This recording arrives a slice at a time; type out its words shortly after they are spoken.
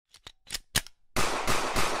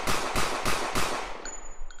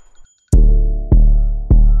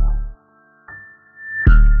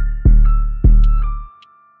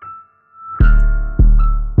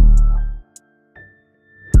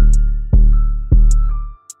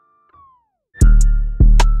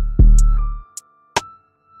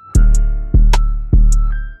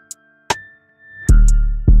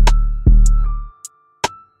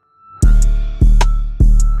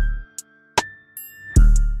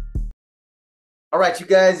All right, you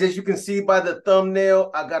guys, as you can see by the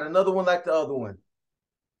thumbnail, I got another one like the other one.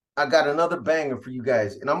 I got another banger for you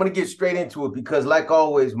guys, and I'm going to get straight into it because, like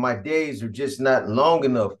always, my days are just not long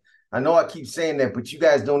enough. I know I keep saying that, but you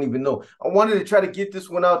guys don't even know. I wanted to try to get this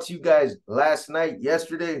one out to you guys last night,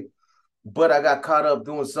 yesterday, but I got caught up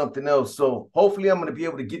doing something else. So hopefully I'm going to be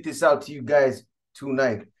able to get this out to you guys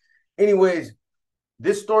tonight. Anyways,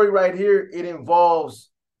 this story right here, it involves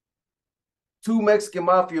two Mexican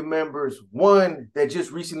mafia members, one that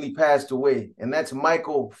just recently passed away, and that's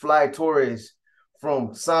Michael Fly Torres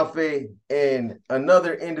from San Fe, and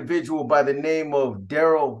another individual by the name of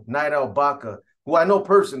Daryl Night Owl Baca, who I know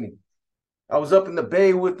personally. I was up in the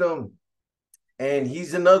Bay with him, and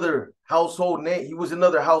he's another household name. He was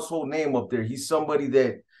another household name up there. He's somebody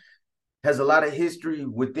that has a lot of history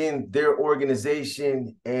within their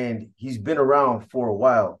organization, and he's been around for a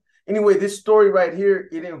while. Anyway, this story right here,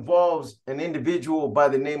 it involves an individual by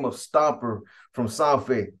the name of Stomper from San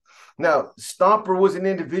Fe. Now, Stomper was an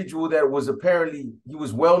individual that was apparently, he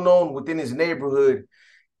was well known within his neighborhood,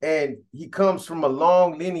 and he comes from a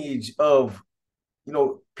long lineage of,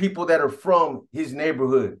 people that are from his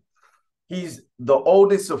neighborhood. He's the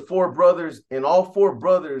oldest of four brothers, and all four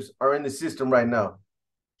brothers are in the system right now.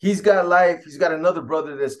 He's got life. He's got another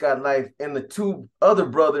brother that's got life, and the two other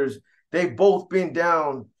brothers, they've both been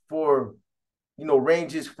down for,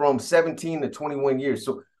 ranges from 17 to 21 years.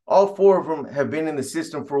 So all four of them have been in the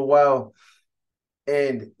system for a while,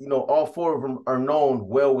 and, all four of them are known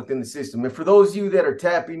well within the system. And for those of you that are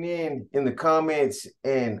tapping in the comments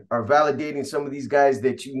and are validating some of these guys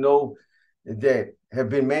that that have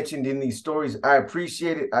been mentioned in these stories, I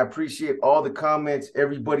appreciate it. I appreciate all the comments,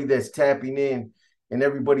 everybody that's tapping in, and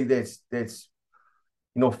everybody that's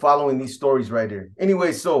following these stories right here.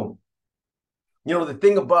 Anyway, so the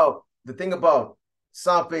thing about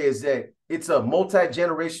San Fe is that it's a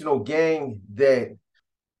multi-generational gang that,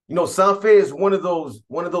 San Fe is one of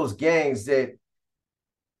those gangs that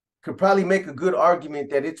could probably make a good argument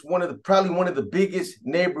that it's probably one of the biggest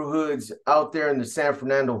neighborhoods out there in the San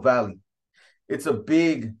Fernando Valley. It's a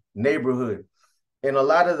big neighborhood, and a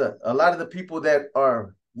lot of the people that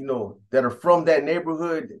are that are from that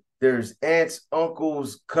neighborhood, there's aunts,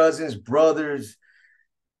 uncles, cousins, brothers.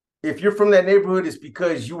 If you're from that neighborhood, it's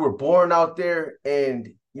because you were born out there, and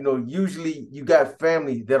usually you got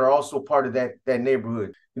family that are also part of that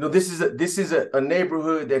neighborhood. This is a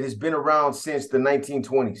neighborhood that has been around since the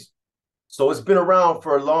 1920s. So it's been around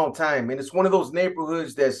for a long time, and it's one of those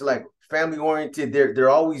neighborhoods that's like family oriented. They're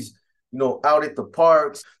always out at the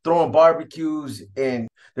parks, throwing barbecues, and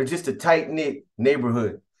they're just a tight-knit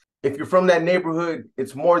neighborhood. If you're from that neighborhood,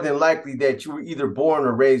 it's more than likely that you were either born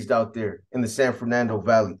or raised out there in the San Fernando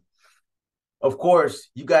Valley. Of course,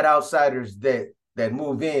 you got outsiders that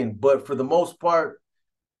move in, but for the most part,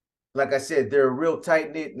 like I said, they're a real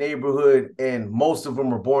tight-knit neighborhood, and most of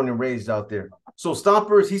them are born and raised out there. So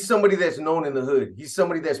Stompers, he's somebody that's known in the hood. He's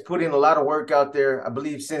somebody that's put in a lot of work out there. I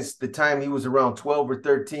believe since the time he was around 12 or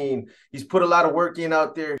 13, he's put a lot of work in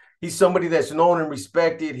out there. He's somebody that's known and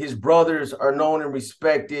respected. His brothers are known and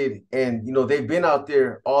respected, and, they've been out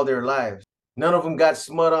there all their lives. None of them got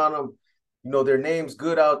smut on them. Their name's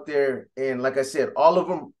good out there, and like I said, all of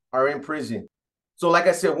them are in prison. So like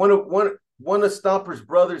I said, one of Stomper's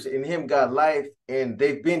brothers and him got life, and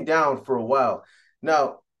they've been down for a while.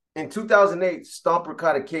 Now, in 2008, Stomper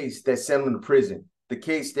caught a case that sent him to prison, the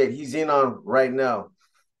case that he's in on right now.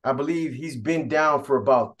 I believe he's been down for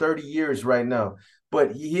about 30 years right now,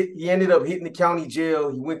 but he ended up hitting the county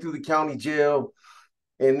jail. He went through the county jail,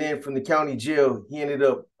 and then from the county jail, he ended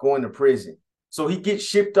up going to prison. So he gets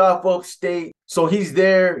shipped off upstate. So he's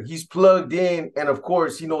there, he's plugged in, and of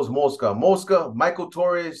course, he knows Mosca. Mosca, Michael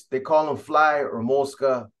Torres, they call him Fly or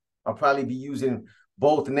Mosca. I'll probably be using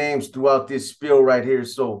both names throughout this spiel right here.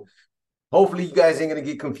 So hopefully you guys ain't going to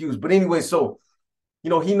get confused. But anyway, so, he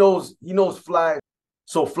knows Fly.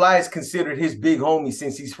 So Fly is considered his big homie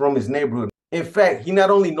since he's from his neighborhood. In fact, he not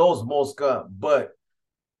only knows Mosca, but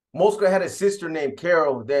Mosca had a sister named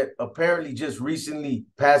Carol that apparently just recently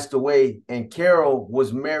passed away, and Carol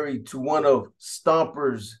was married to one of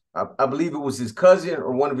Stomper's, I believe it was his cousin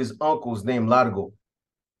or one of his uncles named Largo.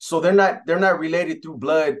 So they're not related through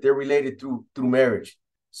blood, they're related through marriage.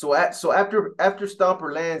 So after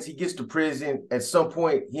Stomper lands, he gets to prison. At some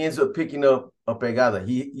point, he ends up picking up a pegada.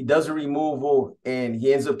 He does a removal, and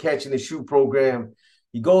he ends up catching the shoe program.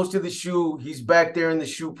 He goes to the shoe, he's back there in the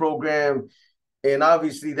shoe program. And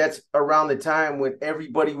obviously, that's around the time when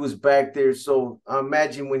everybody was back there. So I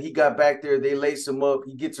imagine when he got back there, they lace him up.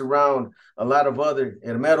 He gets around a lot of other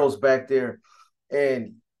hermeros back there.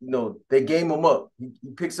 And they game him up. He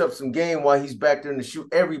picks up some game while he's back there in the shoe.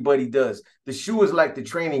 Everybody does. The shoe is like the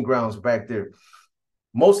training grounds back there.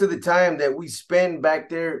 Most of the time that we spend back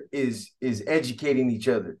there is educating each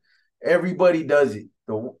other. Everybody does it.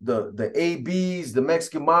 The ABs, the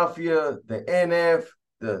Mexican Mafia, the NF,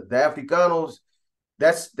 the Africanos.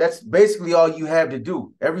 That's basically all you have to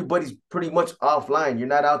do. Everybody's pretty much offline. You're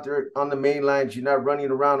not out there on the main lines. You're not running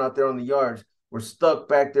around out there on the yards. We're stuck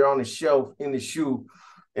back there on the shelf in the shoe.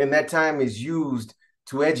 And that time is used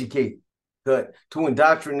to educate, to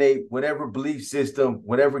indoctrinate whatever belief system,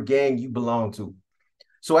 whatever gang you belong to.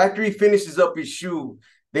 So after he finishes up his shoe,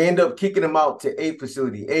 they end up kicking him out to A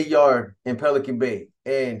facility, A yard in Pelican Bay.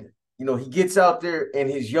 And, he gets out there and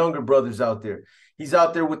his younger brother's out there. He's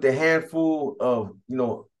out there with a handful of,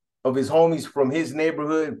 of his homies from his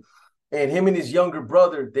neighborhood. And him and his younger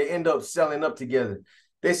brother, they end up selling up together.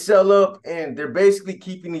 They sell up and they're basically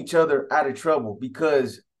keeping each other out of trouble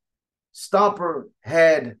because Stomper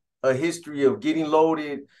had a history of getting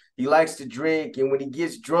loaded. He likes to drink. And when he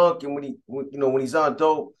gets drunk and when he's on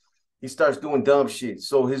dope, he starts doing dumb shit.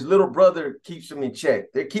 So his little brother keeps him in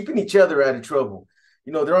check. They're keeping each other out of trouble.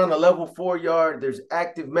 They're on a level 4 yard. There's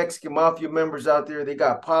active Mexican Mafia members out there. They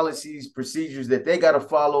got policies, procedures that they got to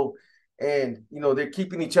follow. And, they're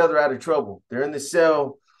keeping each other out of trouble. They're in the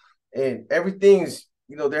cell and everything's,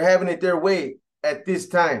 they're having it their way at this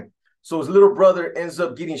time. So his little brother ends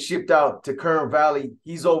up getting shipped out to Kern Valley.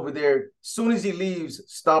 He's over there. As soon as he leaves,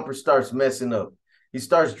 Stomper starts messing up. He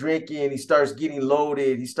starts drinking. He starts getting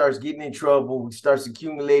loaded. He starts getting in trouble. He starts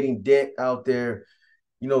accumulating debt out there.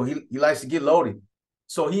 He likes to get loaded.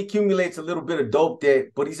 So he accumulates a little bit of dope debt,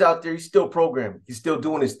 but he's out there. He's still programming. He's still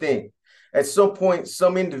doing his thing. At some point,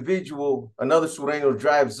 some individual, another Sureño,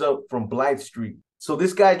 drives up from Blythe Street. So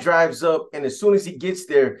this guy drives up, and as soon as he gets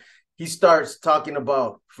there, he starts talking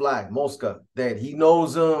about Fly, Mosca, that he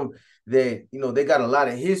knows him, that, they got a lot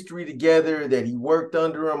of history together, that he worked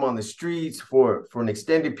under him on the streets for an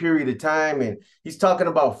extended period of time. And he's talking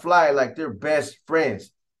about Fly like they're best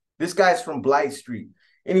friends. This guy's from Blythe Street.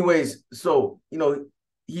 Anyways, so,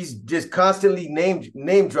 he's just constantly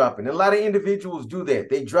name dropping. And a lot of individuals do that.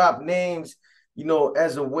 They drop names,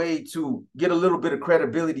 as a way to get a little bit of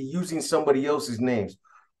credibility using somebody else's names.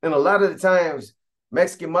 And a lot of the times,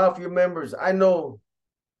 Mexican Mafia members, I know,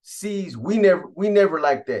 sees, we never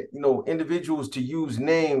like that, individuals to use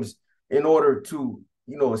names in order to,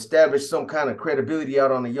 establish some kind of credibility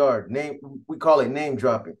out on the yard. We call it name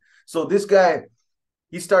dropping. So this guy,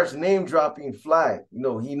 he starts name dropping Fly.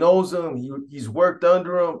 He knows him. He's worked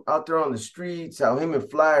under him out there on the streets, how him and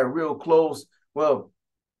Fly are real close. Well,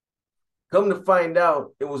 come to find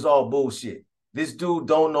out, it was all bullshit. This dude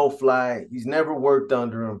don't know Fly. He's never worked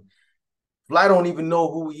under him. Fly don't even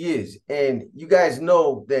know who he is. And you guys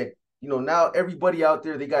know that, now everybody out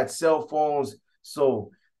there, they got cell phones.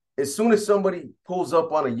 So as soon as somebody pulls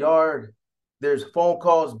up on a yard, there's phone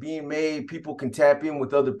calls being made. People can tap in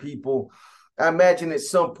with other people. I imagine at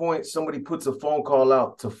some point, somebody puts a phone call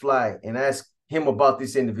out to Fly and ask him about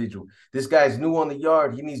this individual. This guy's new on the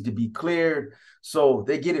yard. He needs to be cleared. So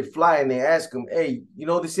they get it Fly and they ask him, hey,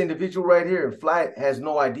 this individual right here? And Fly has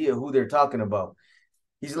no idea who they're talking about.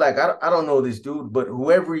 He's like, I don't know this dude, but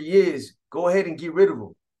whoever he is, go ahead and get rid of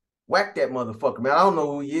him. Whack that motherfucker, man. I don't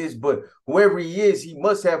know who he is, but whoever he is, he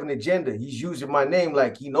must have an agenda. He's using my name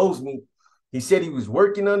like he knows me. He said he was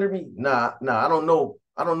working under me. Nah, I don't know.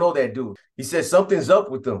 I don't know that dude. He said something's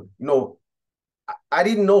up with him. I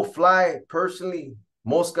didn't know Fly personally.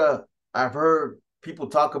 Mosca, I've heard people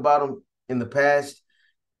talk about him in the past,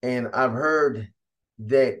 and I've heard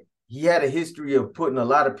that he had a history of putting a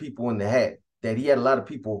lot of people in the hat, that he had a lot of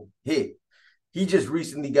people hit. He just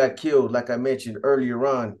recently got killed, like I mentioned earlier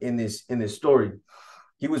on in this story.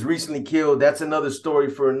 He was recently killed. That's another story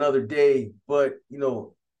for another day. But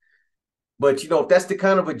if that's the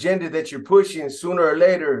kind of agenda that you're pushing, sooner or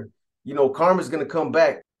later, karma's going to come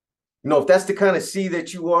back. If that's the kind of C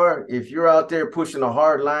that you are, if you're out there pushing a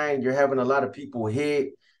hard line, you're having a lot of people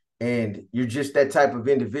hit, and you're just that type of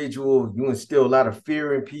individual, you instill a lot of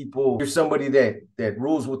fear in people. You're somebody that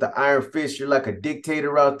rules with the iron fist. You're like a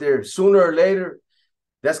dictator out there. Sooner or later,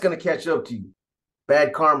 that's going to catch up to you.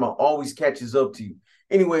 Bad karma always catches up to you.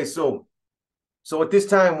 Anyway, so at this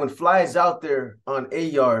time, when Fly is out there on A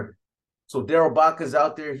yard, so Daryl Baca's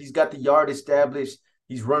out there, he's got the yard established.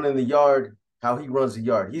 He's running the yard, how he runs the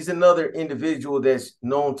yard. He's another individual that's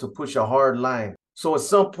known to push a hard line. So at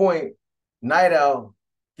some point, Night Owl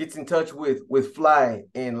gets in touch with Fly.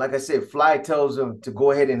 And like I said, Fly tells him to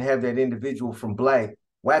go ahead and have that individual from Blythe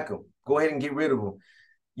whack him. Go ahead and get rid of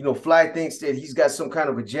him. Fly thinks that he's got some kind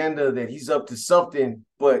of agenda, that he's up to something.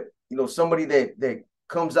 But, somebody that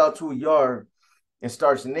comes out to a yard and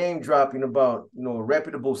starts name dropping about, a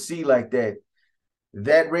reputable C like that,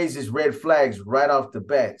 that raises red flags right off the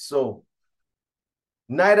bat. So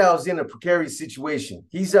Night Owl's in a precarious situation.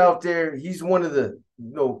 He's out there. He's one of the,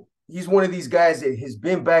 he's one of these guys that has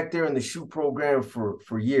been back there in the shoot program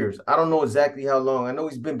for years. I don't know exactly how long. I know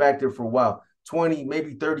he's been back there for a while, 20,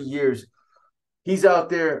 maybe 30 years. He's out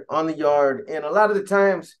there on the yard. And a lot of the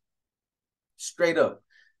times, straight up,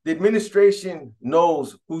 the administration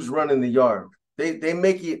knows who's running the yard. They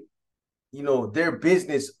make it, their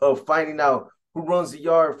business of finding out who runs the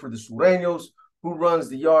yard for the Sureños, who runs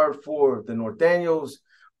the yard for the Norteños,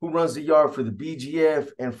 who runs the yard for the BGF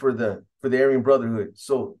and for the Aryan Brotherhood.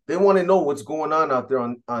 So they want to know what's going on out there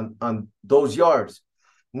on those yards.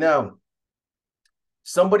 Now,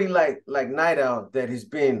 somebody like Night Owl that has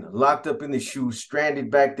been locked up in the shoe, stranded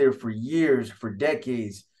back there for years, for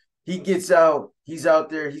decades, he gets out, he's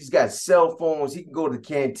out there, he's got cell phones, he can go to the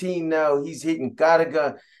canteen now, he's hitting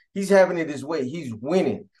Carga, he's having it his way, he's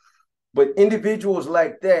winning. But individuals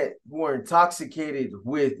like that who are intoxicated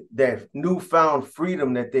with that newfound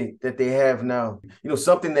freedom that they have now,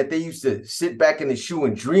 something that they used to sit back in the shoe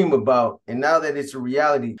and dream about, and now that it's a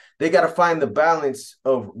reality, they got to find the balance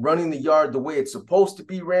of running the yard the way it's supposed to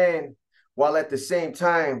be ran, while at the same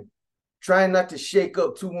time trying not to shake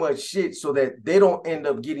up too much shit so that they don't end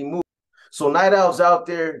up getting moved. So Night Owl's out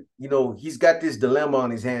there, he's got this dilemma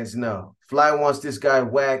on his hands now. Fly wants this guy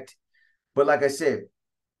whacked, but like I said,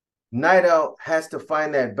 Night Owl has to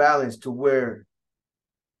find that balance to where,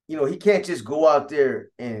 he can't just go out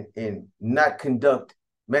there and not conduct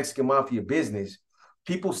Mexican Mafia business.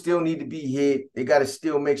 People still need to be hit. They got to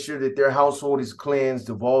still make sure that their household is cleansed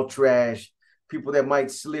of all trash, people that might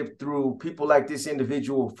slip through, people like this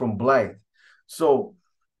individual from Blythe. So,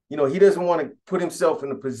 he doesn't want to put himself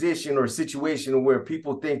in a position or a situation where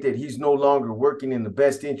people think that he's no longer working in the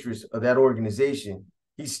best interest of that organization.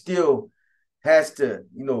 He still has to,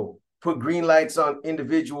 put green lights on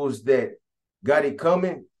individuals that got it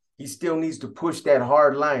coming. He still needs to push that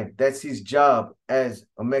hard line. That's his job as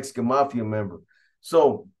a Mexican Mafia member.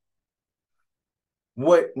 So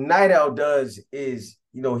what Night Owl does is,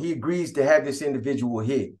 he agrees to have this individual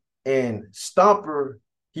hit. And Stomper,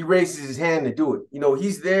 he raises his hand to do it.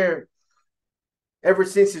 He's there ever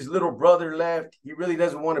since his little brother left. He really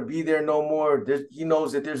doesn't want to be there no more. He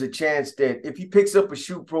knows that there's a chance that if he picks up a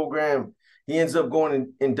shoot program, he ends up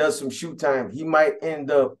going and does some shoot time, he might end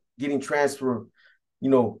up getting transferred,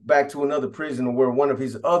 back to another prison where one of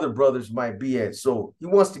his other brothers might be at. So he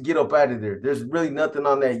wants to get up out of there. There's really nothing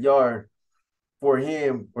on that yard for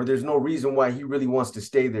him, or there's no reason why he really wants to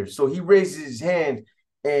stay there. So he raises his hand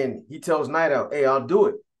and he tells Night Owl, hey, I'll do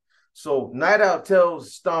it. So Night Owl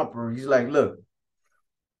tells Stomper, he's like, look,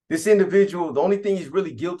 this individual, the only thing he's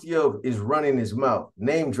really guilty of is running his mouth,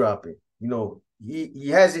 name dropping.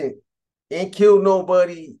 He ain't killed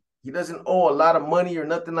nobody. He doesn't owe a lot of money or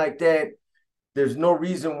nothing like that. There's no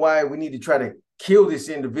reason why we need to try to kill this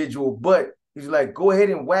individual. But he's like, go ahead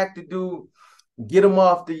and whack the dude, get him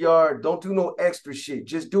off the yard. Don't do no extra shit.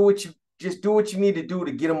 Just do what you need to do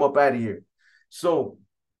to get him up out of here. So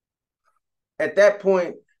at that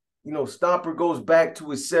point, Stomper goes back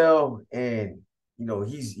to his cell and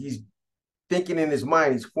he's thinking in his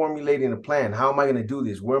mind, he's formulating a plan. How am I going to do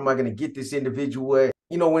this? Where am I going to get this individual at?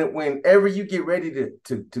 Whenever you get ready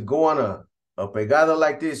to go on a pegada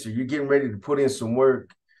like this, or you're getting ready to put in some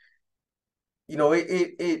work,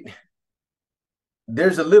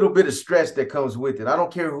 there's a little bit of stress that comes with it. I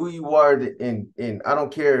don't care who you are, and I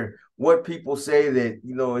don't care what people say that,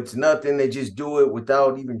 it's nothing. They just do it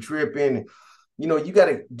without even tripping. You got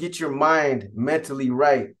to get your mind mentally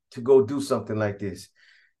right to go do something like this.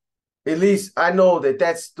 At least I know that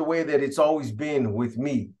that's the way that it's always been with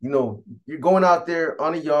me. You're going out there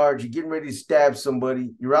on a yard, you're getting ready to stab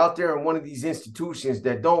somebody. You're out there in one of these institutions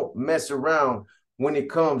that don't mess around when it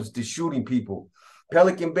comes to shooting people.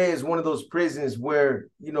 Pelican Bay is one of those prisons where,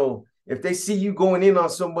 if they see you going in on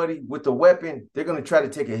somebody with a weapon, they're going to try to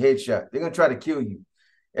take a headshot. They're going to try to kill you.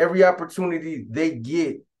 Every opportunity they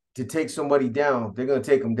get to take somebody down, they're going to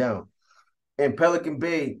take them down. And Pelican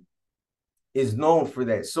Bay is known for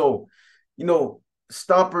that. So,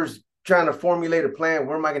 Stomper's trying to formulate a plan.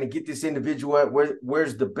 Where am I going to get this individual at?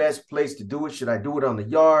 Where's the best place to do it? Should I do it on the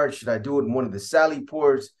yard? Should I do it in one of the sally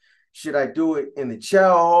ports? Should I do it in the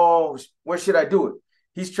chow hall? Where should I do it?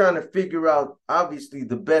 He's trying to figure out, obviously,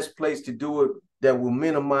 the best place to do it that will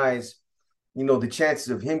minimize, the chances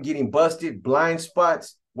of him getting busted, blind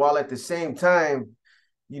spots, while at the same time,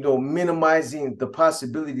 minimizing the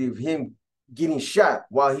possibility of him getting shot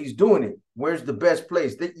while he's doing it. Where's the best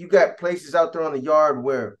place? You got places out there on the yard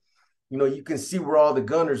where, you can see where all the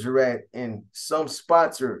gunners are at, and some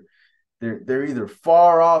spots are they're either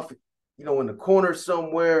far off, in the corner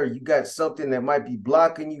somewhere. You got something that might be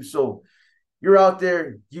blocking you. So you're out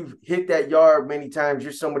there, you've hit that yard many times.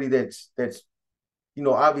 You're somebody that's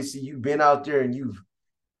obviously you've been out there and you've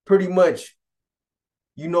pretty much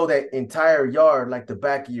that entire yard like the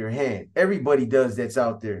back of your hand. Everybody does that's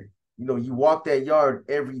out there. You walk that yard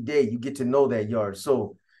every day, you get to know that yard.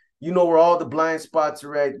 So you know where all the blind spots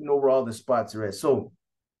are at, you know where all the spots are at. So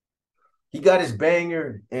he got his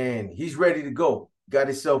banger and he's ready to go. Got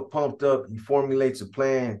himself pumped up. He formulates a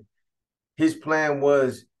plan. His plan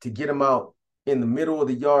was to get him out in the middle of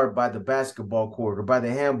the yard by the basketball court or by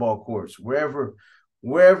the handball courts, wherever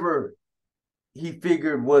he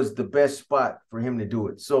figured was the best spot for him to do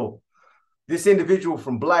it. So this individual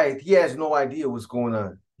from Blythe, he has no idea what's going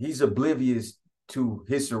on. He's oblivious to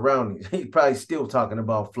his surroundings. He's probably still talking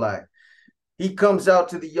about Fly. He comes out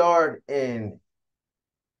to the yard and,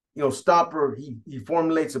 Stomper, he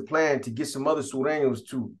formulates a plan to get some other Sureños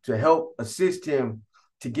to help assist him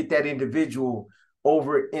to get that individual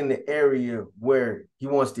over in the area where he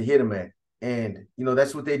wants to hit him at. And,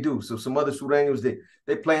 that's what they do. So some other Sureños,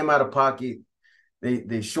 they play him out of pocket.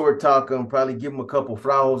 They short talk him, probably give him a couple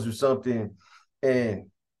frowns or something. And,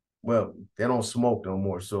 well, they don't smoke no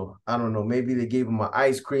more. So I don't know. Maybe they gave him an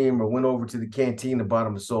ice cream or went over to the canteen and bought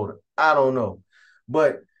him a soda. I don't know.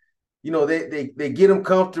 But, they get him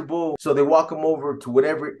comfortable. So they walk him over to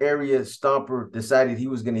whatever area Stomper decided he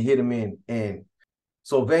was going to hit him in. And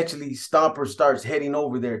so eventually Stomper starts heading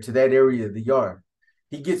over there to that area of the yard.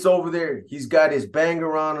 He gets over there, he's got his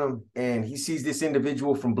banger on him, and he sees this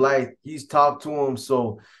individual from Blythe. He's talked to him.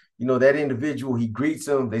 So, that individual, he greets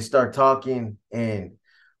him. They start talking. And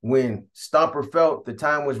when Stomper felt the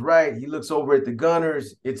time was right, he looks over at the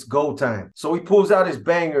gunners. It's go time. So he pulls out his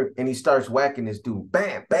banger and he starts whacking this dude.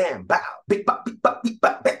 Bam, bam, bow, big bop, big bop, big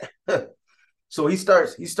bop, bam. So he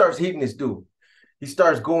starts hitting this dude. He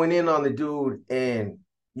starts going in on the dude. And,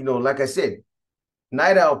 like I said,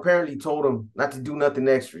 Night Owl apparently told him not to do nothing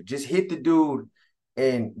extra. Just hit the dude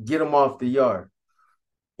and get him off the yard.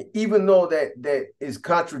 Even though that is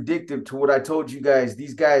contradictory to what I told you guys,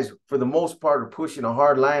 these guys, for the most part, are pushing a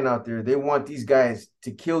hard line out there. They want these guys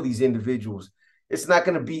to kill these individuals. It's not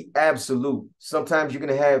going to be absolute. Sometimes you're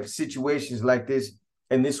going to have situations like this,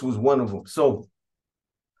 and this was one of them. So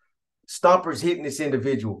Stomper's hitting this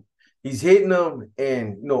individual. He's hitting them,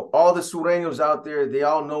 and, all the Sureños out there, they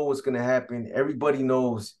all know what's going to happen. Everybody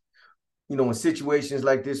knows, in situations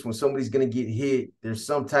like this, when somebody's going to get hit, there's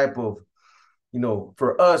some type of,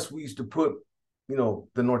 for us, we used to put, the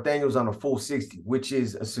Norteños on a full 60, which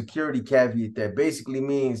is a security caveat that basically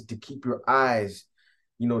means to keep your eyes,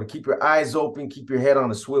 to keep your eyes open, keep your head on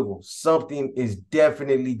a swivel. Something is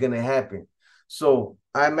definitely going to happen. So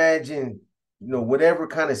I imagine, whatever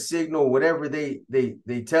kind of signal, whatever they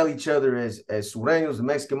tell each other as Sureños, the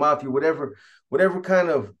Mexican Mafia, whatever kind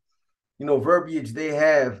of, verbiage they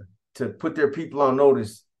have to put their people on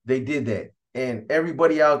notice, they did that. And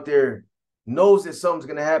everybody out there knows that something's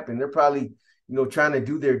going to happen. They're probably, trying to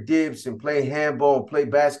do their dips and play handball and play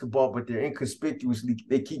basketball, but they're inconspicuously,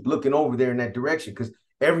 they keep looking over there in that direction because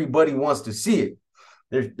everybody wants to see it.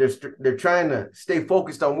 They're trying to stay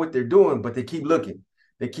focused on what they're doing, but they keep looking.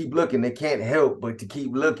 They keep looking. They can't help but to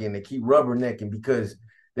keep looking. They keep rubbernecking because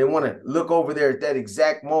they want to look over there at that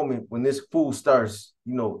exact moment when this fool starts,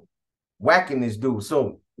 whacking this dude.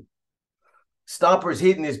 So Stomper's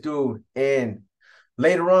hitting this dude. And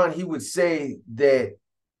later on, he would say that,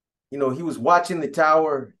 he was watching the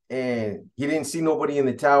tower and he didn't see nobody in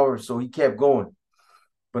the tower. So he kept going.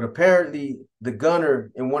 But apparently the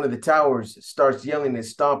gunner in one of the towers starts yelling at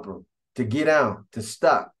Stomper to get down, to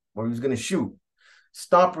stop, or he was going to shoot.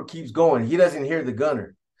 Stomper keeps going. He doesn't hear the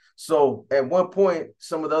gunner. So at one point,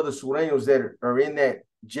 some of the other Sureños that are in that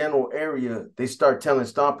general area, they start telling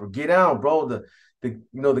Stomper, get down, bro.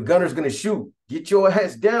 The gunner's going to shoot. Get your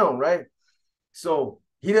ass down, right? So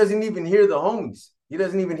he doesn't even hear the homies. He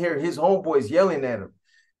doesn't even hear his homeboys yelling at him.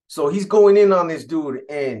 So he's going in on this dude.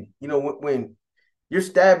 And, when you're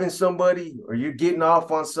stabbing somebody or you're getting off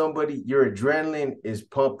on somebody, your adrenaline is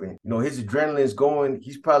pumping. His adrenaline is going.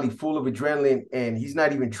 He's probably full of adrenaline and he's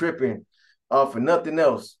not even tripping off of nothing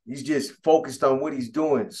else. He's just focused on what he's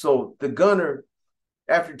doing. So the gunner,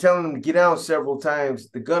 after telling him to get down several times,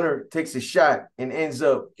 the gunner takes a shot and ends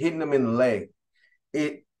up hitting him in the leg.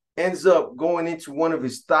 It ends up going into one of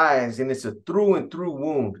his thighs and it's a through and through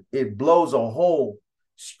wound. It blows a hole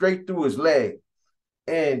straight through his leg.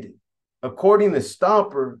 And according to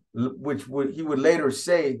Stomper, which he would later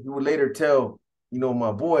tell,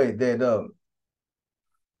 my boy that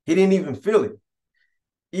he didn't even feel it.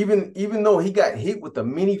 even though he got hit with a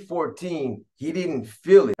mini 14, he didn't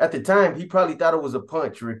feel it. At the time, he probably thought it was a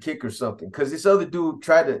punch or a kick or something, because this other dude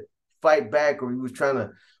tried to fight back, or he was trying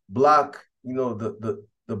to block, the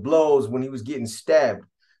blows when he was getting stabbed.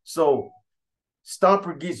 So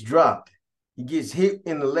Stomper gets dropped. He gets hit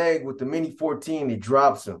in the leg with the mini 14. It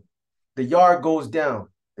drops him. The yard goes down.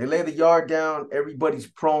 They lay the yard down. Everybody's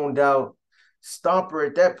proned out. Stomper,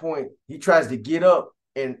 at that point, he tries to get up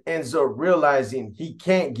and ends up realizing he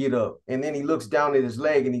can't get up. And then he looks down at his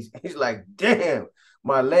leg and he's like, damn,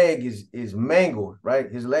 my leg is mangled,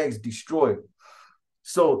 right? His leg's destroyed.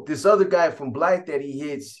 So this other guy from Blythe that he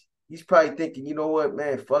hits, he's probably thinking, you know what,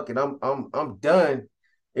 man, fuck it. I'm done.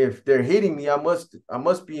 If they're hitting me, I must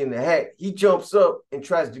be in the hat. He jumps up and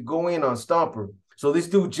tries to go in on Stomper. So this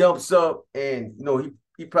dude jumps up and,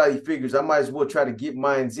 he probably figures I might as well try to get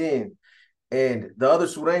mines in. And the other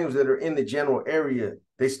Sureños that are in the general area,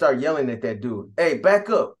 they start yelling at that dude, hey, back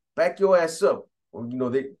up, back your ass up. Or,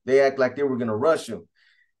 they act like they were going to rush him.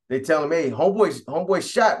 They tell him, hey, homeboy's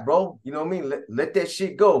shot, bro. You know what I mean? Let that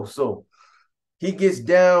shit go. So he gets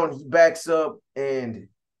down, he backs up, and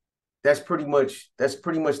that's pretty much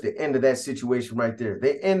the end of that situation right there.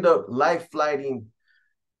 They end up life flighting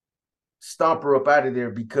Stomper up out of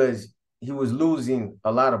there because he was losing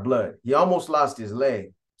a lot of blood. He almost lost his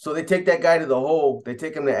leg. So they take that guy to the hole, they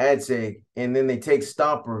take him to ADSEG, and then they take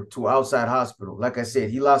Stomper to outside hospital. Like I said,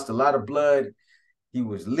 he lost a lot of blood. He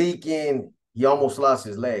was leaking. He almost lost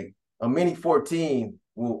his leg. A mini 14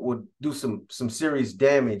 will do some serious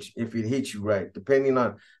damage if it hits you right, depending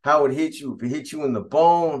on how it hits you. If it hits you in the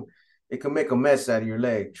bone, it can make a mess out of your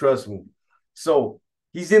leg. Trust me. So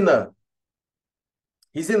he's in the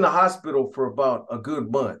hospital for about a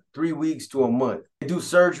good month, 3 weeks to a month. They do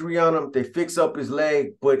surgery on him. They fix up his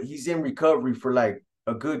leg, but he's in recovery for like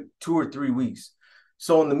a good 2 or 3 weeks.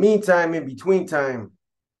 So in the meantime, in between time,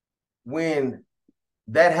 when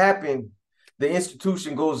that happened, the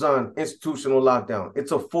institution goes on institutional lockdown.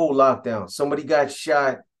 It's a full lockdown. Somebody got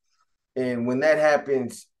shot. And when that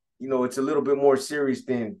happens, it's a little bit more serious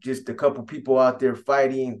than just a couple people out there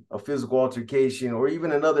fighting, a physical altercation, or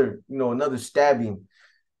even another stabbing.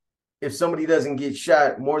 If somebody doesn't get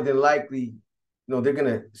shot, more than likely, they're going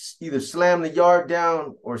to either slam the yard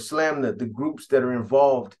down or slam the groups that are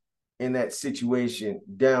involved in that situation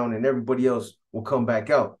down, and everybody else will come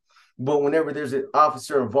back out. But whenever there's an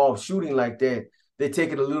officer involved shooting like that, they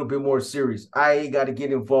take it a little bit more serious. IA got to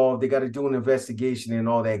get involved. They got to do an investigation and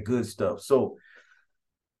all that good stuff. So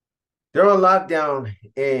they're on lockdown,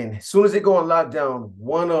 and as soon as they go on lockdown,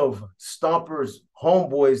 one of Stomper's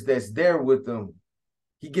homeboys that's there with them,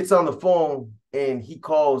 he gets on the phone and he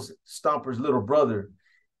calls Stomper's little brother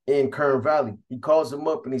in Kern Valley. He calls him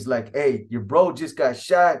up and he's like, hey, your bro just got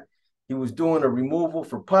shot. He was doing a removal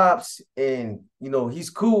for Pops, and he's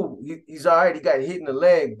cool. He's all right. He got hit in the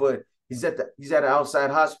leg, but he's at an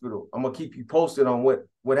outside hospital. I'm gonna keep you posted on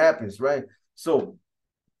what happens, right? So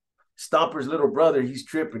Stomper's little brother, he's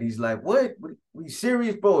tripping. He's like, what? Are you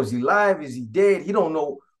serious, bro? Is he alive? Is he dead? He don't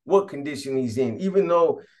know what condition he's in, even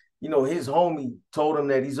though his homie told him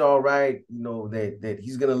that he's all right, that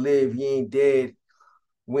he's gonna live, he ain't dead.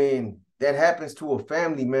 When that happens to a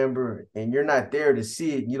family member and you're not there to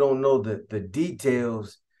see it, you don't know the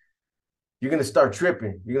details, you're gonna start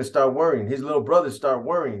tripping. You're gonna start worrying. His little brother start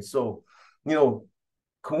worrying. So,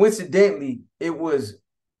 coincidentally, it was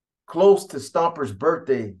close to Stomper's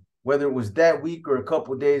birthday, whether it was that week or a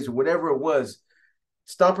couple of days or whatever it was.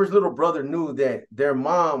 Stomper's little brother knew that their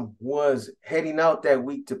mom was heading out that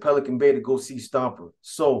week to Pelican Bay to go see Stomper.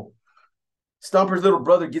 So Stomper's little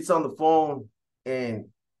brother gets on the phone and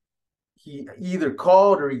he either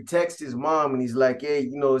called or he texted his mom and he's like, hey,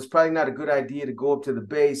 it's probably not a good idea to go up to the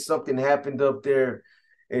base. Something happened up there.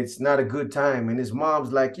 It's not a good time. And his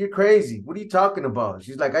mom's like, you're crazy. What are you talking about?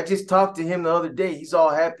 She's like, I just talked to him the other day. He's all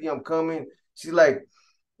happy I'm coming. She's like,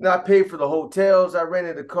 I paid for the hotels. I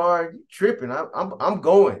rented a car. You tripping. I'm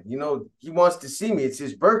going. He wants to see me. It's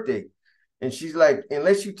his birthday. And she's like,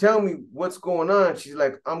 unless you tell me what's going on, she's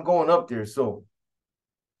like, I'm going up there. So,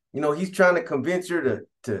 he's trying to convince her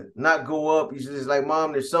to not go up. He's just like,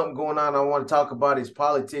 Mom, there's something going on. I want to talk about his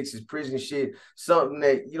politics, his prison shit, something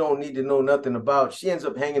that you don't need to know nothing about. She ends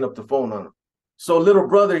up hanging up the phone on him. So little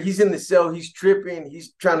brother, he's in the cell. He's tripping.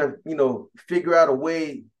 He's trying to, figure out a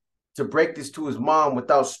way to break this to his mom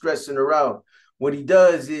without stressing her out. What he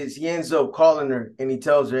does is he ends up calling her and he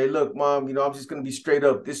tells her, hey, look, Mom, I'm just going to be straight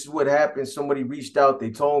up. This is what happened. Somebody reached out.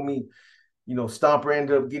 They told me, Stomper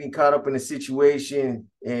ended up getting caught up in a situation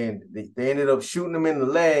and they ended up shooting him in the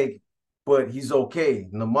leg, but he's okay.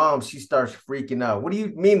 And the mom, she starts freaking out. What do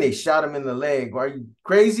you mean they shot him in the leg? Are you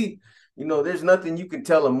crazy? there's nothing you can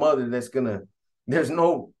tell a mother there's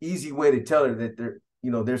no easy way to tell her that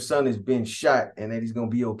their son has been shot and that he's gonna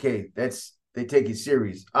be okay. They take it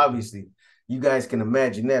serious. Obviously, you guys can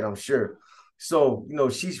imagine that, I'm sure. So,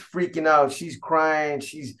 she's freaking out, she's crying,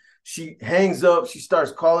 she hangs up, she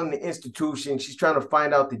starts calling the institution, she's trying to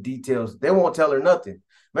find out the details. They won't tell her nothing.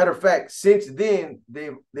 Matter of fact, since then,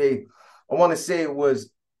 I want to say it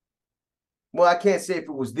was, well, I can't say if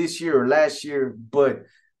it was this year or last year, but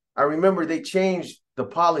I remember they changed the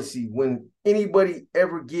policy when anybody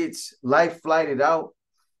ever gets life flighted out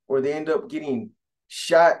or they end up getting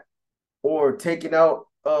shot or taken out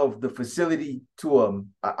of the facility to an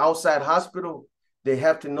outside hospital, they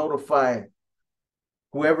have to notify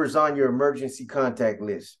whoever's on your emergency contact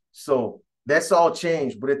list. So that's all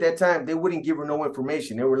changed. But at that time, they wouldn't give her no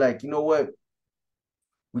information. They were like, you know what?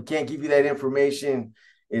 We can't give you that information.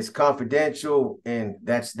 It's confidential, and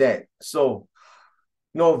that's that. So,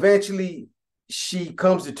 eventually she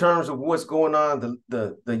comes to terms with what's going on.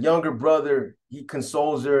 The younger brother, he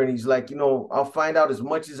consoles her and he's like, I'll find out as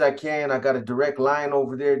much as I can. I got a direct line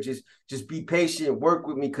over there. Just be patient, work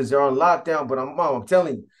with me because they're on lockdown. But I'm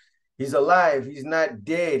telling you, he's alive. He's not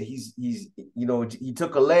dead. He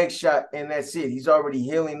took a leg shot and that's it. He's already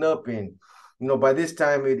healing up. And, by this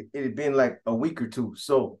time it had been like a week or two.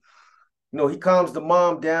 So, he calms the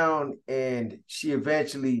mom down and she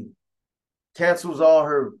eventually cancels all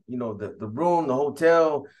her, the room, the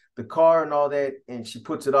hotel, the car and all that. And she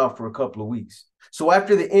puts it off for a couple of weeks. So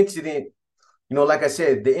after the incident, like I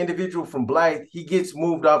said, the individual from Blythe, he gets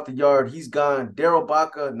moved off the yard. He's gone. Daryl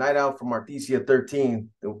Baca, Night Owl from Artesia 13,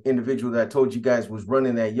 the individual that I told you guys was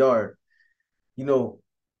running that yard,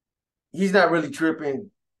 he's not really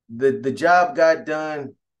tripping. The job got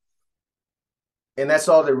done. And that's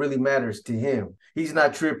all that really matters to him. He's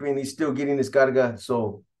not tripping. He's still getting his carga.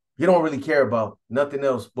 So he don't really care about nothing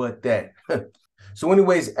else but that. So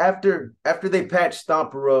anyways, after they patch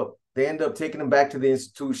Stomper up, they end up taking him back to the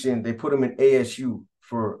institution. They put him in ASU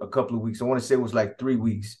for a couple of weeks. I want to say it was like 3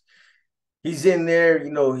 weeks. He's in there,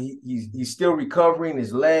 he's still recovering.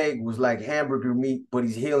 His leg was like hamburger meat, but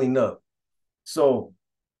he's healing up. So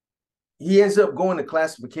he ends up going to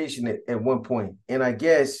classification at one point. And I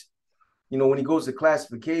guess, when he goes to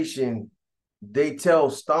classification, they tell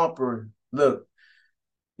Stomper, look,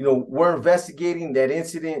 we're investigating that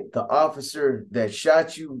incident, the officer that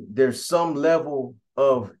shot you. There's some level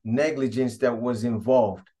of negligence that was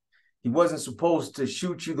involved. He wasn't supposed to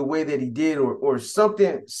shoot you the way that he did, or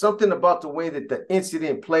something about the way that the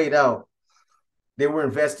incident played out. They were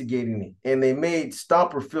investigating it, and they made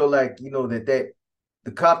Stomper feel like, that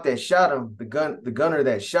the cop that shot him, the gunner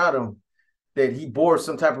that shot him, that he bore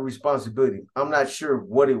some type of responsibility. I'm not sure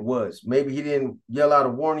what it was. Maybe he didn't yell out a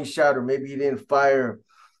warning shot, or maybe he didn't fire,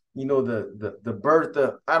 the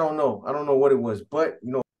Bertha. I don't know. I don't know what it was. But,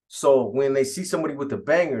 so when they see somebody with a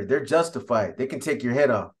banger, they're justified. They can take your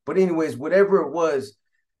head off. But anyways, whatever it was,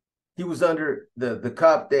 he was under, the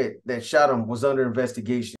cop that shot him was under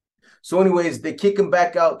investigation. So anyways, they kick him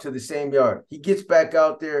back out to the same yard. He gets back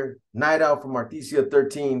out there, Night Out from Artesia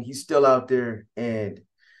 13. He's still out there. And,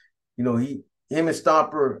 him and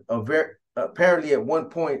Stomper, apparently at one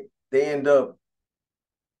point, they end up,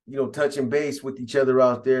 touching base with each other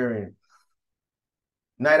out there. And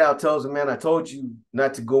Night Owl tells him, man, I told you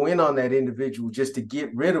not to go in on that individual, just to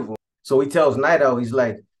get rid of him. So he tells Night Owl, he's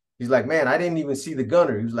like, man, I didn't even see the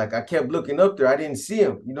gunner. He was like, I kept looking up there. I didn't see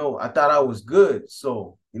him. I thought I was good.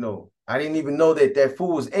 So, I didn't even know that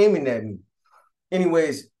fool was aiming at me.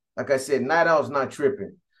 Anyways, like I said, Night Owl's not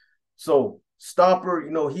tripping. So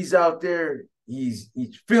Stomper, he's out there. He's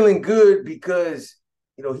feeling good because,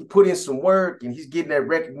 he put in some work and he's getting that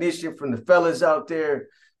recognition from the fellas out there,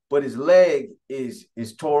 but his leg is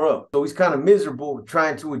tore up. So he's kind of miserable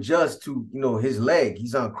trying to adjust to, his leg.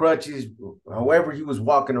 He's on crutches, however he was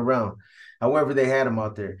walking around, however they had him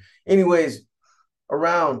out there. Anyways,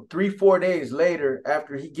 around 3-4 days later,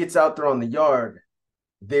 after he gets out there on the yard,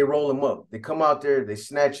 they roll him up. They come out there, they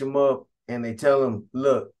snatch him up, and they tell him,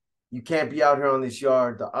 look, you can't be out here on this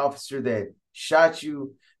yard. The officer that shot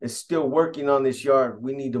you is still working on this yard.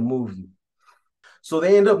 We need to move you. So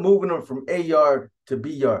they end up moving him from A yard to B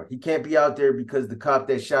yard. He can't be out there because the cop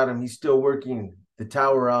that shot him, he's still working the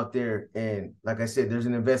tower out there. And like I said, there's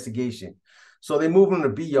an investigation. So they move him to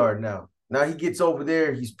B yard now. Now he gets over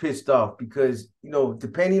there, he's pissed off because,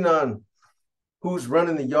 depending on who's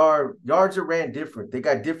running the yard, yards are ran different. They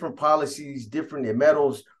got different policies, different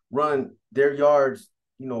metals run their yards,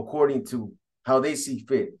 according to how they see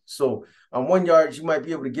fit. So on one yard, you might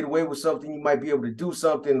be able to get away with something. You might be able to do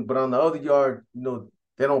something. But on the other yard,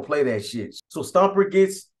 They don't play that shit. So Stomper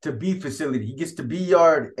gets to B facility. He gets to B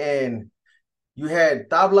yard, and you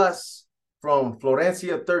had Tablas from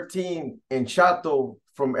Florencia 13 and Chato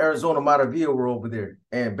from Arizona Maravilla were over there.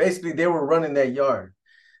 And basically they were running that yard.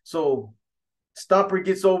 So Stomper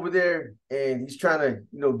gets over there and he's trying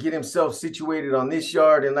to, get himself situated on this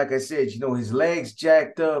yard. And like I said, his legs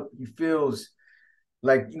jacked up. He feels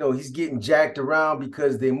like, he's getting jacked around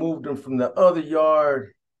because they moved him from the other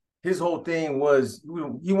yard. His whole thing was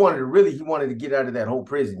he wanted to get out of that whole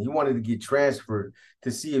prison. He wanted to get transferred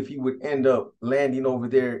to see if he would end up landing over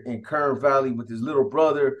there in Kern Valley with his little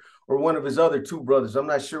brother or one of his other two brothers. I'm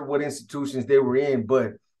not sure what institutions they were in,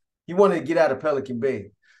 but he wanted to get out of Pelican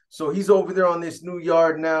Bay. So he's over there on this new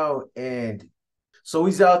yard now, and so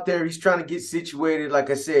he's out there. He's trying to get situated.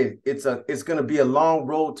 Like I said, it's going to be a long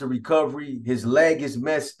road to recovery. His leg is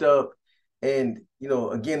messed up. And,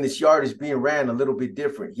 again, this yard is being ran a little bit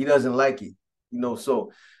different. He doesn't like it,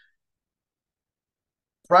 so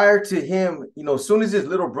prior to him, as soon as his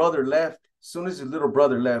little brother left,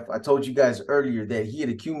 I told you guys earlier that he had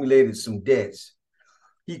accumulated some debts.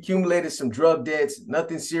 He accumulated some drug debts,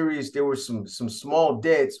 nothing serious. There were some small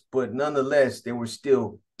debts, but nonetheless, they were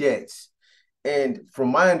still debts. And from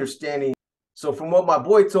my understanding, so from what my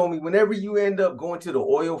boy told me, whenever you end up going to the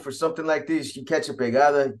oil for something like this, you catch a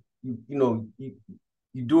pegada, you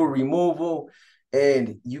do a removal,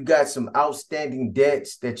 and you got some outstanding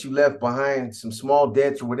debts that you left behind, some small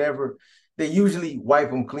debts or whatever, they usually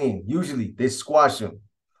wipe them clean. Usually they squash them.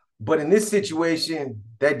 But in this situation,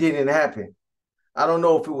 that didn't happen. I don't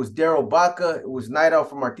know if it was Daryl Baca, it was Night Out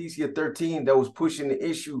from Artesia 13 that was pushing the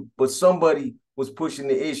issue, but somebody was pushing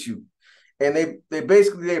the issue. And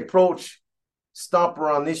they approach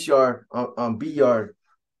Stomper on this yard, on B yard,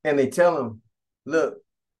 and they tell him, look,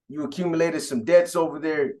 you accumulated some debts over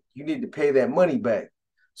there. You need to pay that money back.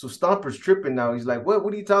 So Stomper's tripping now. He's like, what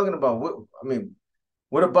are you talking about?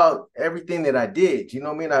 What about everything that I did? You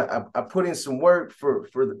know what I mean? I put in some work for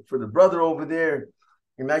the brother over there.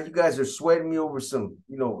 And now you guys are sweating me over some,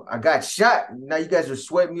 I got shot. Now you guys are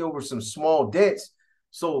sweating me over some small debts.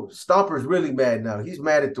 So Stomper's really mad now. He's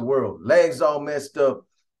mad at the world. Legs all messed up.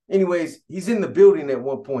 Anyways, he's in the building at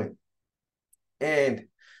one point. And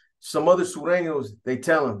some other Sureños, they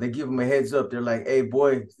give him a heads up. They're like, hey,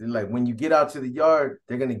 boy, they're like, when you get out to the yard,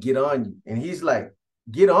 they're going to get on you. And he's like,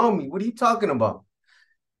 get on me? What are you talking about?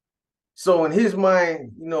 So in his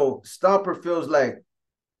mind, Stomper feels like,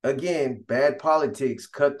 again, bad politics,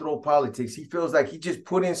 cutthroat politics. He feels like he just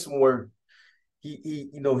put in some work.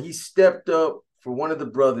 He stepped up for one of the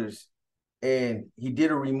brothers and he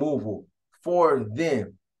did a removal for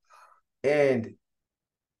them. And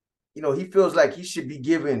he feels like he should be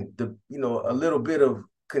given a little bit of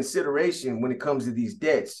consideration when it comes to these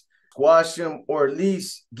debts. Squash him or at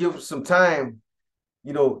least give him some time,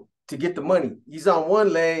 to get the money. He's on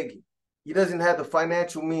one leg. He doesn't have the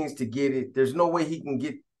financial means to get it. There's no way he can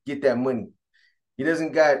get that money. He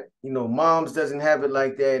doesn't got, moms doesn't have it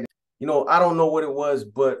like that. I don't know what it was,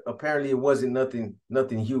 but apparently it wasn't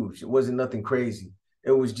nothing huge. It wasn't nothing crazy.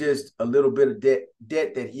 It was just a little bit of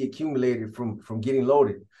debt that he accumulated from getting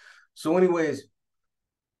loaded. So anyways,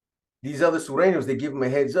 these other Sureños, they give him a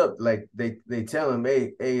heads up. Like they tell him,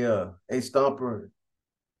 hey, Stomper,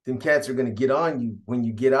 them cats are going to get on you when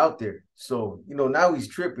you get out there. So, now he's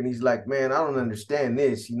tripping. He's like, man, I don't understand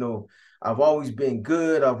this. I've always been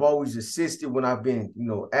good. I've always assisted when I've been,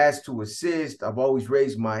 asked to assist. I've always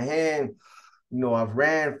raised my hand. I've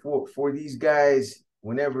ran for these guys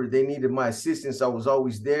whenever they needed my assistance. I was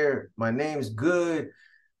always there. My name's good.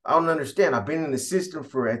 I don't understand. I've been in the system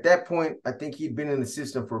at that point, I think he'd been in the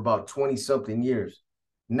system for about 20 something years.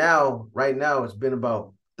 Right now, it's been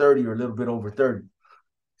about 30 or a little bit over 30.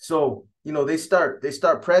 So, they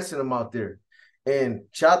start pressing him out there. And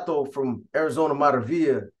Chato from Arizona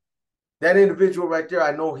Maravilla, that individual right there,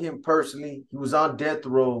 I know him personally. He was on death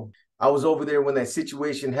row. I was over there when that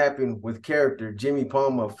situation happened with character Jimmy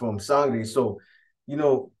Palma from Sangre. So,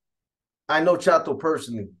 I know Chato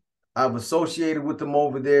personally. I've associated with him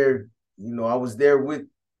over there. I was there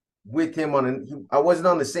with him I wasn't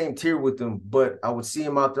on the same tier with him, but I would see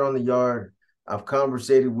him out there on the yard. I've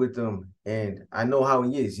conversated with him and I know how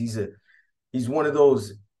he is. He's one of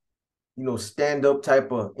those, stand-up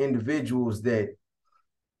type of individuals that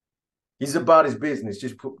he's about his business.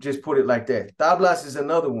 Just put it like that. Tablas is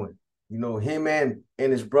another one. Him and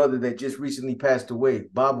his brother that just recently passed away,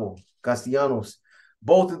 Babo Castellanos.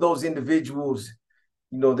 Both of those individuals,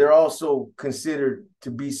 they're also considered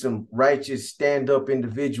to be some righteous stand-up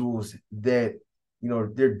individuals that,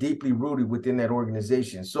 they're deeply rooted within that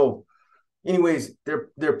organization. So anyways,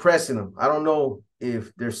 they're pressing him. I don't know,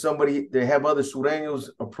 if there's somebody, they have other Sureños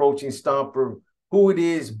approaching Stomper, who it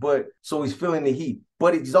is, but so he's feeling the heat.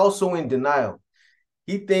 But he's also in denial.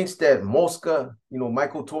 He thinks that Mosca,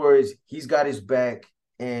 Michael Torres, he's got his back,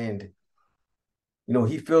 and he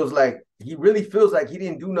really feels like he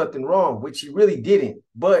didn't do nothing wrong, which he really didn't.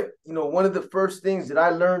 But one of the first things that I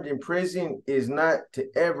learned in prison is not to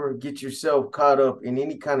ever get yourself caught up in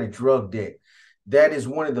any kind of drug debt. That is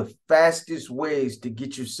one of the fastest ways to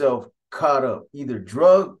get yourself caught up, either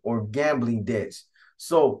drug or gambling debts.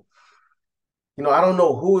 So I don't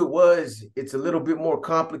know who it was. It's a little bit more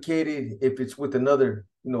complicated if it's with another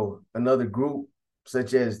group,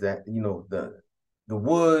 such as that, the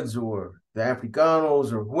Woods or the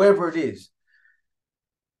Africanos or whoever it is.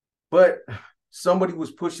 But somebody was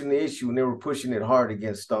pushing the issue, and they were pushing it hard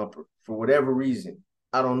against Stomper for whatever reason.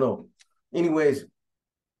 I don't know. Anyways,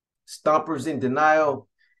 Stomper's in denial,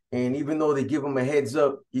 and even though they give him a heads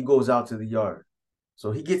up, he goes out to the yard.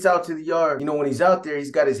 So he gets out to the yard. When he's out there,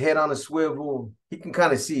 he's got his head on a swivel. He can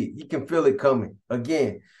kind of see it. He can feel it coming.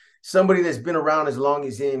 Again, somebody that's been around as long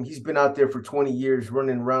as him, he's been out there for 20 years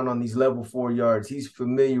running around on these level 4 yards. He's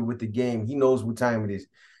familiar with the game. He knows what time it is.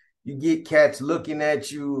 You get cats looking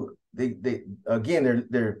at you.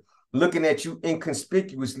 They're looking at you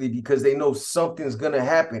inconspicuously because they know something's going to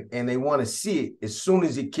happen, and they want to see it as soon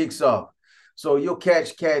as it kicks off. So you'll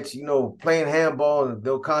catch cats, playing handball, and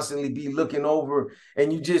they'll constantly be looking over,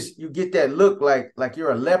 and you get that look like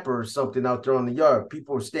you're a leper or something out there on the yard.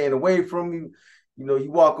 People are staying away from you.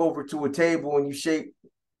 You walk over to a table and you shake,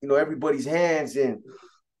 everybody's hands, and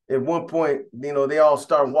at one point, they all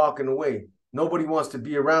start walking away. Nobody wants to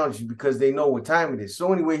be around you because they know what time it is.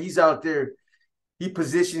 So anyway, he's out there. He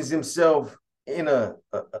positions himself in an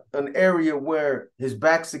area where his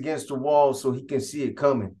back's against the wall so he can see it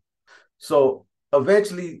coming. So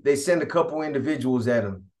eventually they send a couple individuals at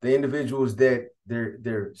him, the individuals that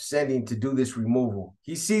they're sending to do this removal.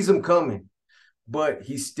 He sees them coming, but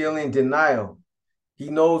he's still in denial. He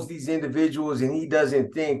knows these individuals, and he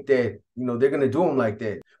doesn't think that, they're going to do him like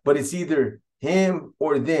that. But it's either him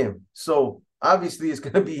or them. So obviously it's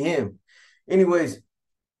going to be him. Anyways,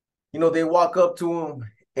 they walk up to him,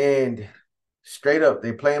 and straight up,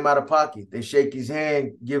 they play him out of pocket. They shake his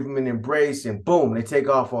hand, give him an embrace, and boom, they take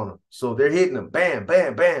off on him. So they're hitting him. Bam,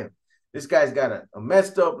 bam, bam. This guy's got a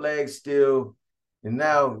messed up leg still. And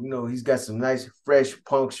now, he's got some nice, fresh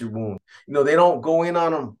puncture wound. They don't go in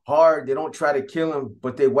on him hard. They don't try to kill him,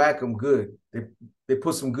 but they whack him good. They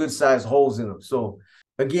put some good-sized holes in him. So,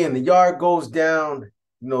 again, the yard goes down.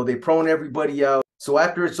 They prone everybody out. So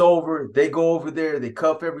after it's over, they go over there. They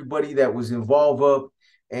cuff everybody that was involved up,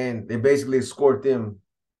 and they basically escort them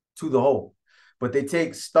to the hole. But they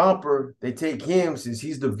take Stomper, they take him, since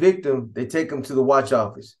he's the victim, they take him to the watch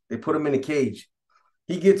office. They put him in a cage.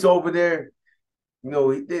 He gets over there.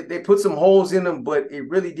 They put some holes in him, but it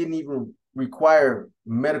really didn't even require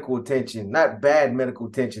medical attention, not bad medical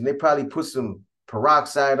attention. They probably put some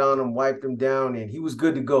peroxide on him, wiped him down, and he was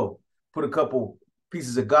good to go. Put a couple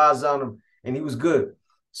pieces of gauze on him, and he was good.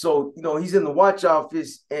 So, he's in the watch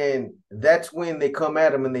office, and that's when they come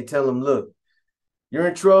at him and they tell him, look, you're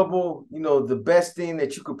in trouble. The best thing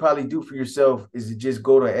that you could probably do for yourself is to just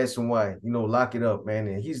go to S&Y, lock it up, man.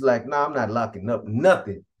 And he's like, nah, I'm not locking up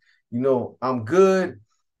nothing. I'm good.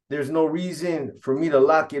 There's no reason for me to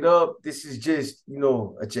lock it up. This is just, a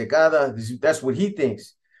checada. That's what he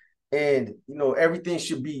thinks. And, everything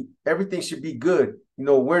should be good.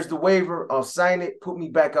 Where's the waiver? I'll sign it. Put me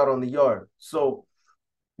back out on the yard. So,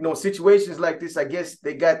 situations like this, I guess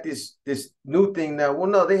they got this new thing now. Well,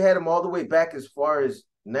 no, they had him all the way back as far as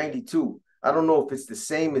 92. I don't know if it's the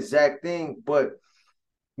same exact thing, but,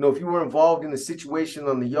 if you were involved in a situation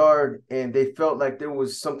on the yard and they felt like there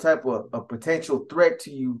was some type of a potential threat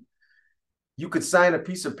to you, you could sign a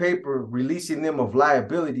piece of paper releasing them of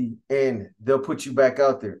liability, and they'll put you back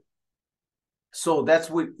out there. So that's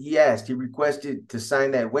what he asked. He requested to sign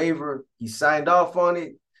that waiver. He signed off on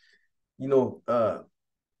it,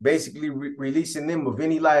 basically releasing them of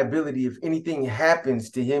any liability if anything happens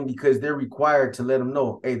to him, because they're required to let him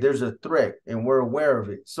know, hey, there's a threat and we're aware of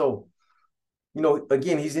it. So,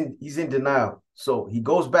 again, he's in denial. So he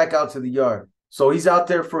goes back out to the yard. So he's out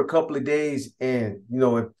there for a couple of days, and,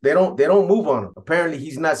 if they don't move on him. Apparently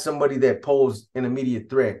he's not somebody that posed an immediate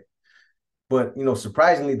threat. But,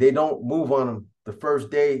 surprisingly, they don't move on him the first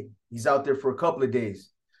day. He's out there for a couple of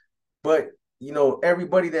days. But,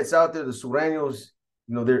 everybody that's out there, the Sureños,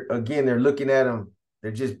 they're looking at him.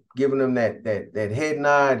 They're just giving him that head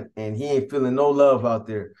nod, and he ain't feeling no love out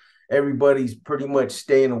there. Everybody's pretty much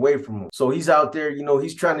staying away from him. So he's out there,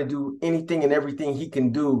 he's trying to do anything and everything he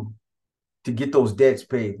can do to get those debts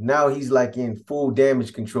paid. Now he's like in full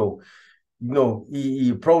damage control. He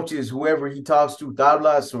approaches whoever he talks to,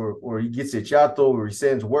 tablas, or he gets a chato, or he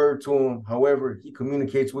sends word to him. However, he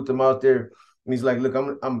communicates with them out there, and he's like, "Look,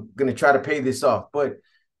 I'm gonna try to pay this off." But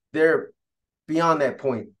they're beyond that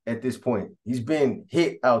point at this point. He's been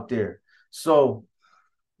hit out there. So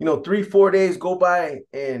 3-4 days go by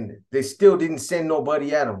and they still didn't send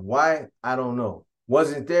nobody at him. Why? I don't know.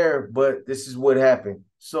 Wasn't there, but this is what happened.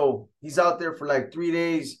 So he's out there for like 3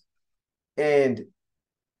 days, and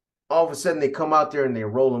all of a sudden they come out there and they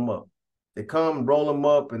roll him up. They come, roll him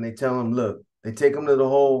up, and they tell him, look, they take him to the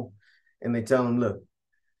hole and they tell him, look,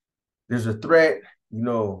 there's a threat.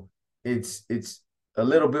 It's a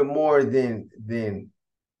little bit more than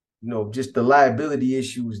just the liability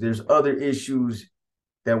issues. There's other issues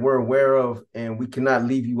that we're aware of, and we cannot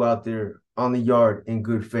leave you out there on the yard in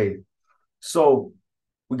good faith. So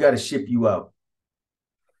we got to ship you out.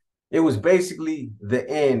 It was basically the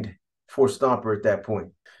end for Stomper at that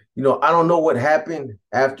point. I don't know what happened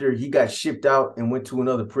after he got shipped out and went to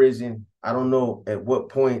another prison. I don't know at what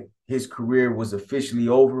point his career was officially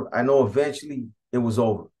over. I know eventually it was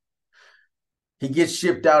over. He gets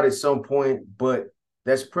shipped out at some point, but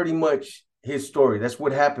that's pretty much his story. That's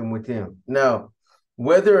what happened with him. Now,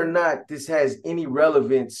 whether or not this has any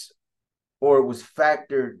relevance or it was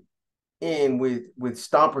factored in with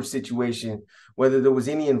Stomper's situation, whether there was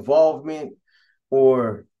any involvement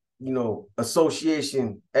or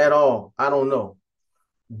association at all, I don't know.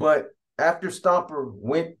 But after Stomper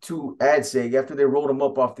went to ADSEG, after they rolled him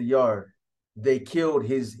up off the yard, they killed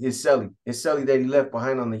his celly that he left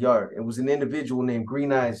behind on the yard. It was an individual named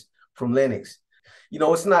Green Eyes from Lennox.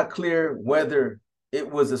 It's not clear whether it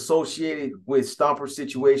was associated with Stomper's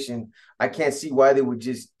situation. I can't see why they would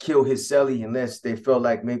just kill his celly unless they felt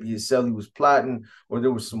like maybe his celly was plotting or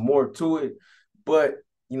there was some more to it. But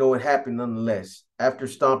it happened nonetheless. After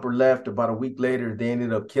Stomper left, about a week later, they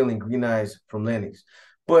ended up killing Green Eyes from Lennox.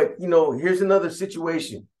 But here's another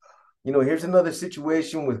situation. Here's another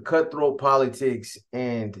situation with cutthroat politics,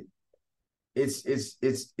 and it's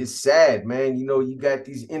sad, man. You got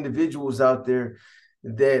these individuals out there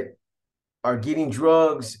that are getting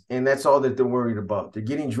drugs, and that's all that they're worried about. They're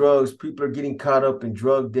getting drugs. People are getting caught up in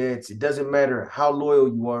drug debts. It doesn't matter how loyal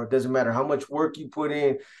you are. It doesn't matter how much work you put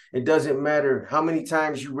in. It doesn't matter how many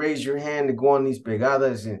times you raise your hand to go on these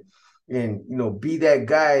pegadas and be that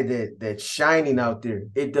guy that's shining out there.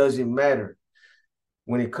 It doesn't matter.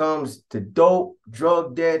 When it comes to dope,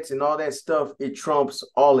 drug debts, and all that stuff, it trumps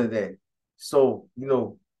all of that. So,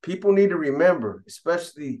 people need to remember,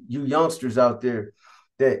 especially you youngsters out there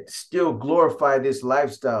that still glorify this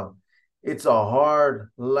lifestyle. It's a hard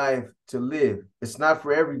life to live. It's not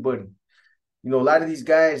for everybody. A lot of these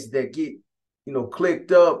guys that get,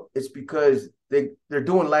 clicked up, it's because they're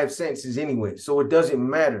doing life sentences anyway. So it doesn't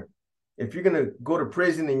matter. If you're going to go to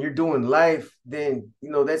prison and you're doing life, then,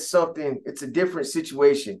 that's something, it's a different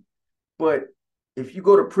situation. But if you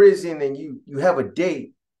go to prison and you have a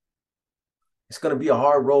date, it's going to be a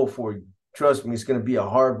hard road for you. Trust me, it's going to be a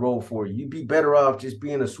hard road for you. You'd be better off just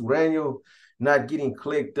being a sureño, not getting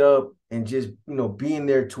clicked up, and just, being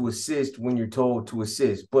there to assist when you're told to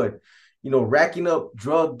assist. But, racking up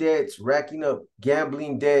drug debts, racking up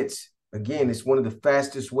gambling debts, again, it's one of the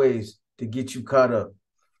fastest ways to get you caught up.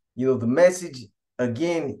 The message,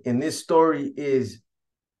 again, in this story is,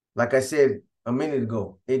 like I said a minute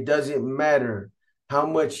ago, it doesn't matter how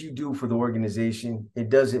much you do for the organization. It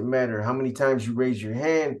doesn't matter how many times you raise your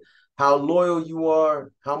hand, how loyal you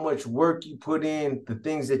are, how much work you put in, the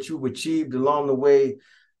things that you've achieved along the way,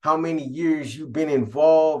 how many years you've been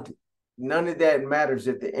involved. None of that matters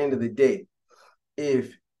at the end of the day.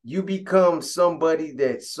 If you become somebody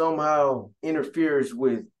that somehow interferes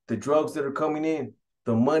with the drugs that are coming in,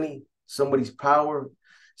 the money, somebody's power,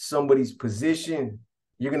 somebody's position,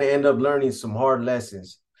 you're going to end up learning some hard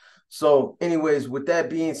lessons. So anyways, with that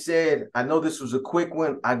being said, I know this was a quick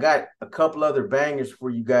one. I got a couple other bangers for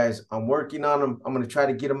you guys. I'm working on them. I'm going to try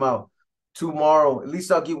to get them out tomorrow. At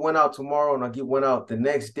least I'll get one out tomorrow, and I'll get one out the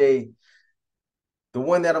next day. The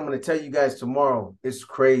one that I'm going to tell you guys tomorrow is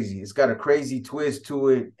crazy. It's got a crazy twist to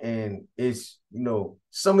it. And it's,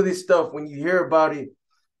 some of this stuff, when you hear about it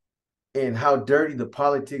and how dirty the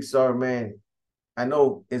politics are, man, I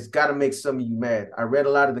know it's got to make some of you mad. I read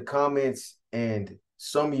a lot of the comments, and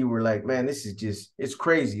some of you were like, man, this is just, it's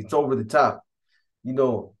crazy. It's over the top.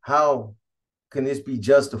 How can this be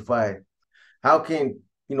justified? How can,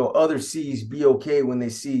 other C's be okay when they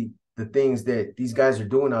see the things that these guys are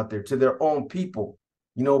doing out there to their own people?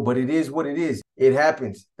 But it is what it is. It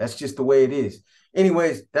happens. That's just the way it is.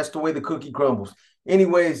 Anyways, that's the way the cookie crumbles.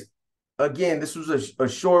 Anyways, again, this was a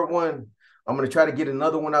short one. I'm going to try to get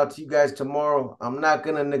another one out to you guys tomorrow. I'm not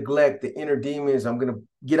going to neglect the inner demons. I'm going to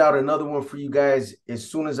get out another one for you guys as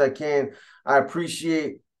soon as I can. I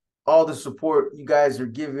appreciate all the support you guys are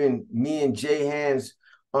giving me and Jay Hands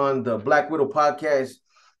on the Black Widow podcast.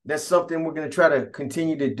 That's something we're going to try to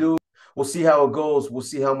continue to do. We'll see how it goes. We'll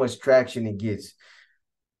see how much traction it gets.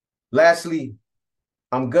 Lastly,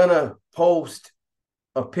 I'm going to post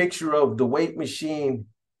a picture of the weight machine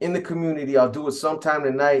in the community. I'll do it sometime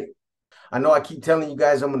tonight. I know I keep telling you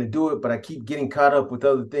guys I'm going to do it, but I keep getting caught up with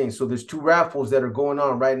other things. So there's 2 raffles that are going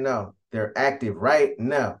on right now. They're active right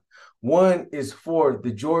now. One is for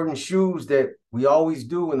the Jordan shoes that we always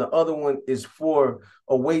do, and the other one is for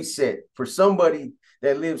a weight set for somebody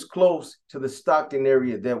that lives close to the Stockton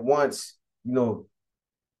area that wants,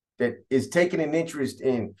 that is taking an interest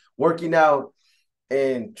in working out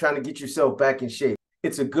and trying to get yourself back in shape.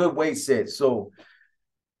 It's a good weight set. So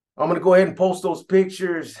I'm going to go ahead and post those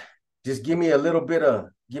pictures. Just give me a little bit of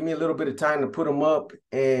time to put them up.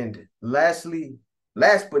 And last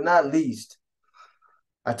but not least,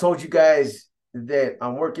 I told you guys that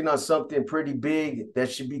I'm working on something pretty big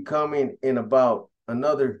that should be coming in about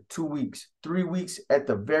another 2 weeks, 3 weeks at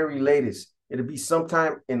the very latest. It'll be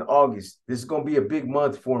sometime in August. This is going to be a big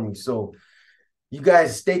month for me. So you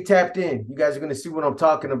guys stay tapped in. You guys are going to see what I'm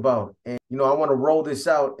talking about. And, I want to roll this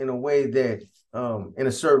out in a way that, in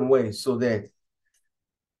a certain way, so that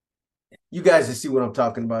you guys will see what I'm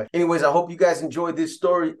talking about. Anyways, I hope you guys enjoyed this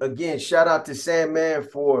story. Again, shout out to Sandman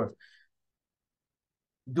for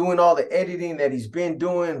doing all the editing that he's been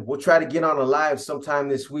doing. We'll try to get on a live sometime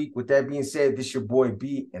this week. With that being said, this is your boy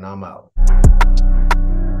B, and I'm out.